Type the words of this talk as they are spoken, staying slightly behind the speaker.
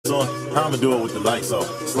on, I'ma do it with the lights off.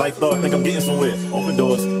 Slight thought, think I'm getting somewhere. Open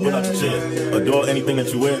doors, get out your chair. Adore anything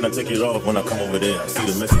that you wear, and I take it off when I come over there. I see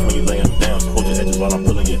the message when you laying down, so hold your edges while I'm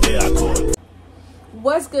pulling your hair. I call it.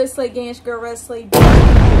 What's good, Slay Gang? It's your girl Redslay.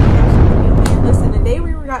 Listen, today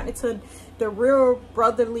we reacted into The Real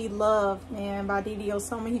Brotherly Love, man, by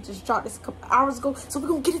Osama. He just dropped this a couple hours ago, so we're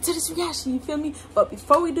gonna get into this reaction, you feel me? But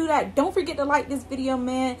before we do that, don't forget to like this video,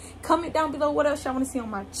 man. Comment down below what else y'all want to see on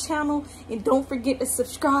my channel, and don't forget to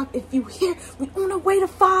subscribe if you here. We on the way to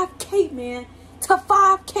 5K, man. To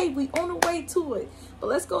 5K, we on the way to it. But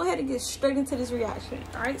let's go ahead and get straight into this reaction.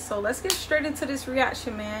 All right, so let's get straight into this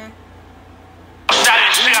reaction, man.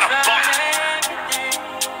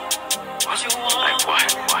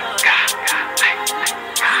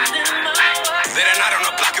 Later night on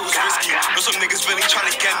the block, it was risky. Know some niggas really trying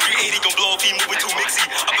to get me. 80 gon' blow if he moving too mixy.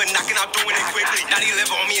 I've been knocking out, doing it quickly. Now they live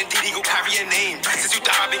on me and Diddy go carry a name. Since you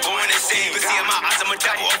thought I've been going insane. Been seeing my eyes, I'm a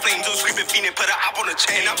devil of flames. Don't screaming, fiending, put a op on the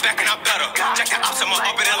chain. I'm back and I'm better. Check the ops, I'm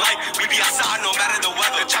up in the light. We be outside, no matter the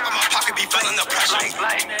weather. Chop in my pocket, be feeling the pressure.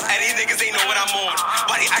 And these niggas ain't know what I'm on.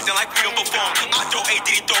 Why they acting like we don't perform? I throw A,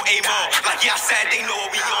 Diddy throw JMO. Like yeah, I said, they know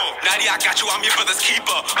what we on. Nadia, I got you, I'm your brother's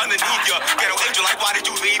keeper. Underneath ya, ghetto angel, like why did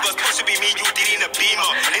you leave us? Supposed to be me, you Diddy in the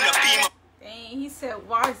beamer. In the beamer. Dang, he said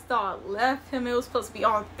Jstar left him. It was supposed to be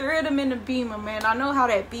all three of them in the beamer, man. I know how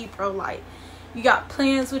that be, bro. Like, you got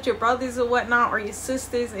plans with your brothers or whatnot, or your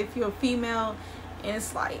sisters if you're a female, and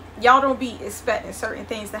it's like y'all don't be expecting certain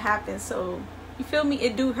things to happen. So you feel me?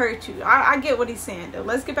 It do hurt you. I get what he's saying though.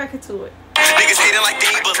 Let's get back into it. Niggas hating like they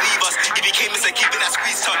ain't believe us. He became us like keeping that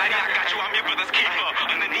squeeze tongue. I got you, I'm your brother's keeper.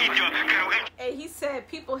 Underneath you, hey, he said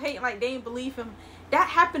people hating like they ain't believe him. That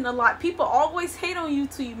happened a lot. People always hate on you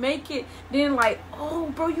till you make it. Then like, oh,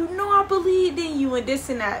 bro, you know I believed in you and this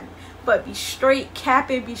and that. But be straight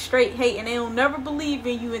capping, be straight hating. They don't never believe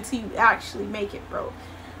in you until you actually make it, bro.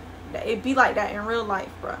 It be like that in real life,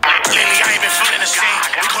 bro. Lately, I ain't been feeling the same.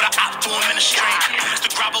 We caught a op, threw him in the strain. Mr.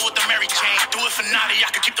 Grabber with the Mary Jane. Do it for naughty, I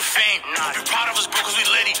can keep the fame. Hope you proud of us, bro, cause we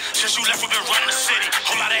litty. Since you left, we been running the city.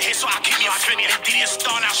 Whole lot of hits, so I keep me infinity. And Diddy a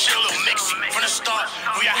star, now shit a little mixy. From the start,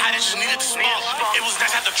 we had it, just needed to spark. It was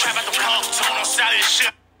nice at the trap at the park. Tone on Saturday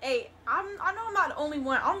shit. Hey, I know I'm not the only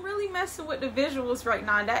one. I'm really messing with the visuals right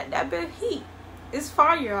now. That bit heat. It's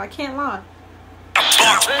fire, I can't lie.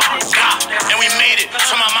 And we made it.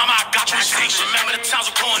 So my mama, I got you the station. Remember the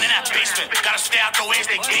times we're going in that basement. Gotta stay out the way,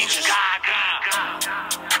 stay dangerous.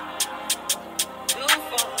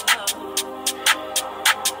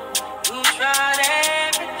 You tried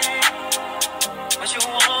everything, but you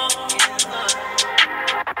won't give up.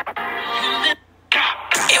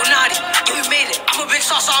 Yo, Naughty, yeah, we made it. I'm a big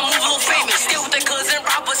star, so I move a little famous. Still with the cousin,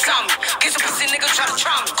 Rob Osama. Get some pussy nigga try to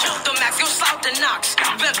try me. Call the max, you slap the knocks.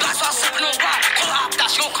 Been black, so I'm sipping on rock. Call her up, that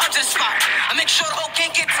she gon' come to the spot. I make sure the whole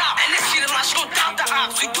can't get top. And if she the line, she gon' doubt the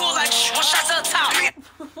ops. We do it like one shot to the top.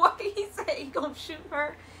 What did he say? He gonna shoot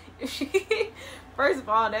her? If she, first of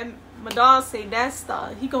all, that my dog say that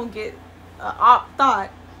stuff. He gonna get op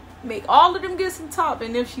thought. Make all of them get some top,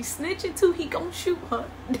 and if she snitching too, he gonna shoot her.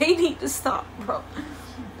 They need to stop, bro.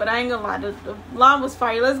 But I ain't gonna lie, the line was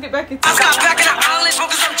fire. Let's get back into it. I got back in the islands,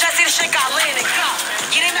 because I'm Jesse, the shit got landed.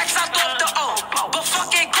 Yeah, they max out the O, but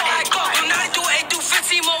fuck it, go, I go. I'm not do 8 do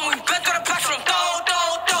 15 more, we back on the back from do.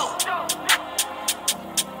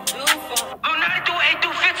 I'm not do 8 do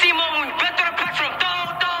 15 more, we back on the back from do.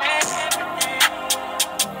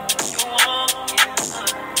 You won't give up.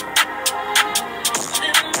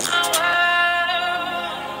 In my world,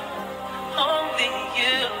 only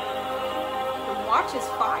you. Watch is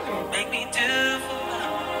fire. Make me do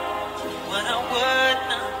what I would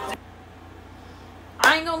not. I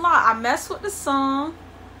ain't gonna lie, I messed with the song.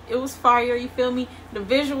 It was fire, you feel me? The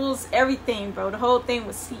visuals, everything, bro. The whole thing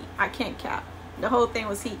was heat. I can't cap. The whole thing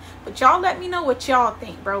was heat. But y'all let me know what y'all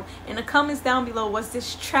think, bro. In the comments down below, was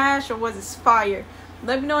this trash or was this fire?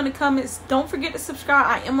 Let me know in the comments. Don't forget to subscribe.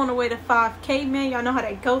 I am on the way to 5K, man. Y'all know how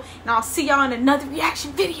that go. And I'll see y'all in another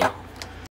reaction video.